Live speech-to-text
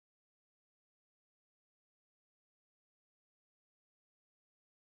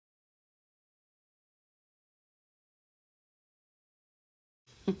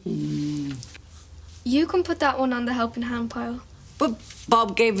You can put that one on the helping hand pile. But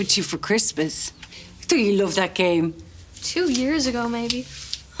Bob gave it to you for Christmas. I thought you loved that game. 2 years ago, maybe.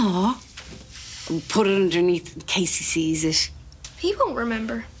 Aw. Put it underneath in case he sees it. He won't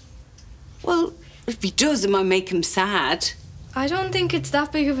remember. Well, if he does, it might make him sad. I don't think it's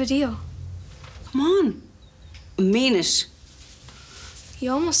that big of a deal. Come on. I mean it.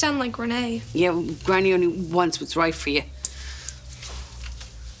 You almost sound like Renee. Yeah, well, Granny only wants what's right for you.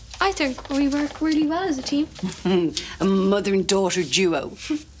 I think we work really well as a team. A mother and daughter duo.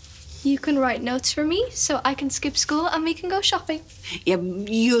 You can write notes for me so I can skip school and we can go shopping. Yeah,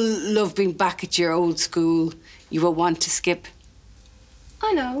 you'll love being back at your old school. You will want to skip.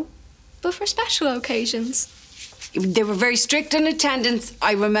 I know, but for special occasions. They were very strict on attendance.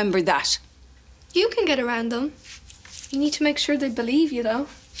 I remember that. You can get around them. You need to make sure they believe you, though.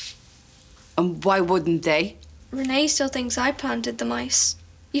 And why wouldn't they? Renee still thinks I planted the mice.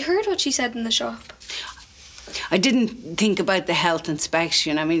 You heard what she said in the shop. I didn't think about the health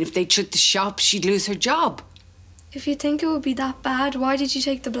inspection. I mean, if they shut the shop, she'd lose her job. If you think it would be that bad, why did you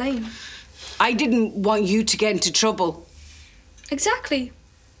take the blame? I didn't want you to get into trouble. Exactly.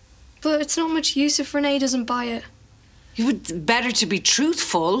 But it's not much use if Renee doesn't buy it. It's better to be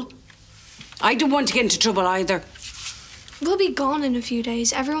truthful. I don't want to get into trouble either. We'll be gone in a few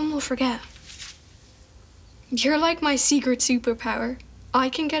days. Everyone will forget. You're like my secret superpower. I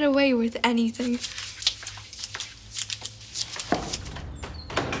can get away with anything.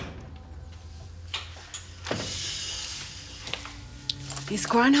 Is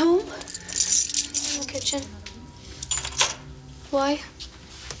Gran home? In the kitchen. Why?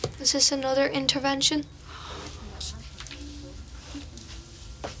 Is this another intervention?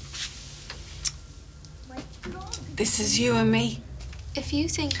 This is you and me. If you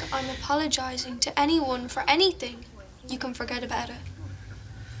think I'm apologizing to anyone for anything, you can forget about it.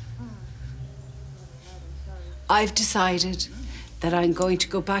 I've decided that I'm going to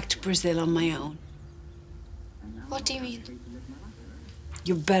go back to Brazil on my own. What do you mean?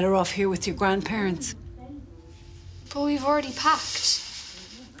 You're better off here with your grandparents. But we've already packed.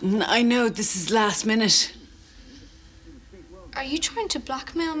 I know this is last minute. Are you trying to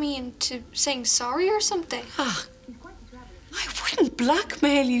blackmail me into saying sorry or something? Ah, I wouldn't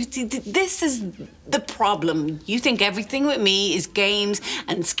blackmail you. See, this is the problem. You think everything with me is games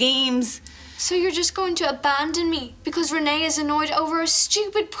and schemes. So you're just going to abandon me because Renee is annoyed over a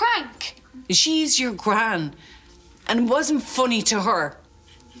stupid prank? She's your gran, and it wasn't funny to her.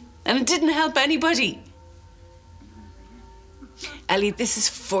 And it didn't help anybody. Ellie, this is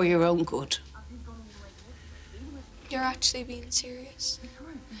for your own good. You're actually being serious.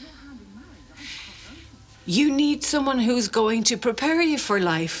 You need someone who's going to prepare you for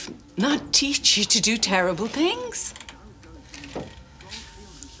life, not teach you to do terrible things.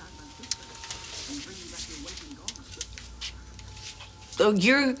 So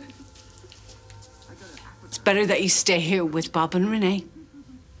it's better that you stay here with Bob and Renee.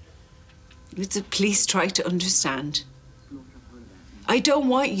 Please try to understand. I don't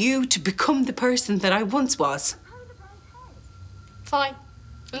want you to become the person that I once was. Fine.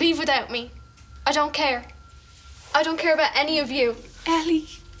 Leave without me. I don't care. I don't care about any of you. Ellie.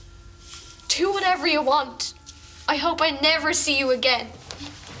 Do whatever you want. I hope I never see you again.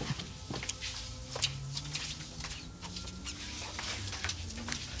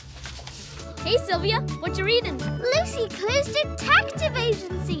 Hey Sylvia, what you reading? Lucy Clue's Detective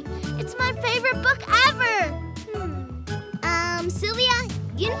Agency. It's my favorite book ever. Sylvia,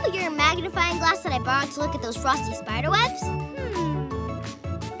 you know your magnifying glass that I borrowed to look at those frosty spider webs?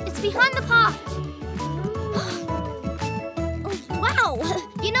 It's behind the pot. Oh, wow.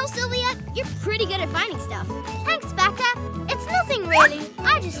 You know, Sylvia, you're pretty good at finding stuff. Thanks, Becca. It's nothing really.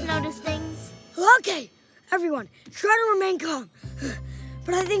 I just noticed things. Okay, everyone, try to remain calm.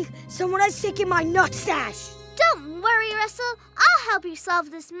 But I think someone has taken my nut stash. Don't worry, Russell. I'll help you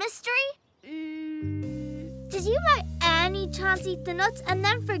solve this mystery. Did you by any chance eat the nuts and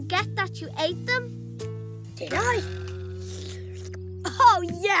then forget that you ate them? Did I? Oh,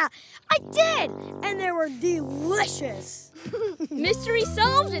 yeah, I did. And they were delicious. Mystery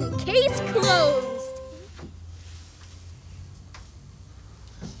solved and case closed.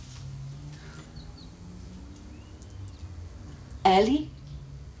 Ellie?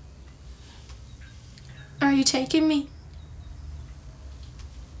 Are you taking me?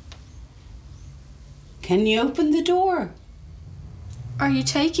 Can you open the door? Are you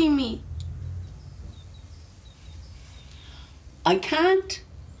taking me? I can't.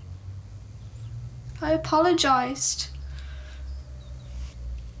 I apologized.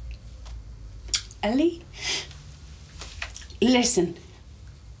 Ellie? Listen,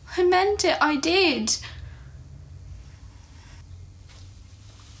 I meant it, I did.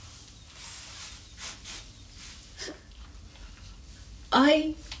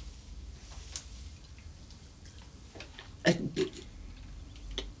 I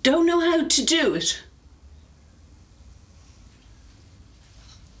don't know how to do it.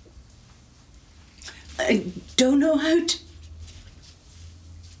 I don't know how to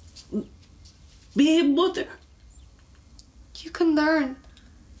be a mother. You can learn.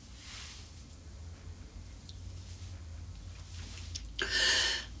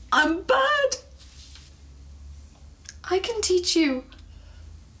 I'm bad. I can teach you.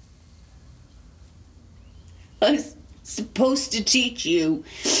 I was supposed to teach you.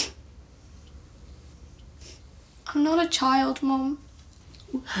 I'm not a child, Mum.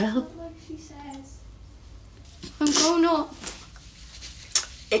 Well, Like she says. I'm grown up.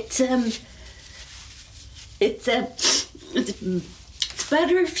 it's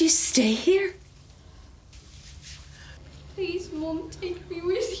better if you stay here. Please, Mum, take me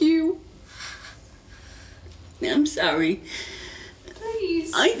with you. I'm sorry.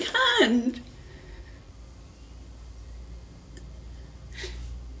 Please. I can't.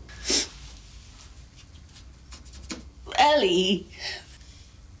 Ellie.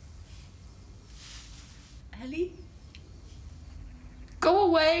 Ellie? Go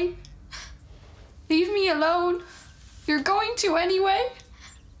away. Leave me alone. You're going to anyway.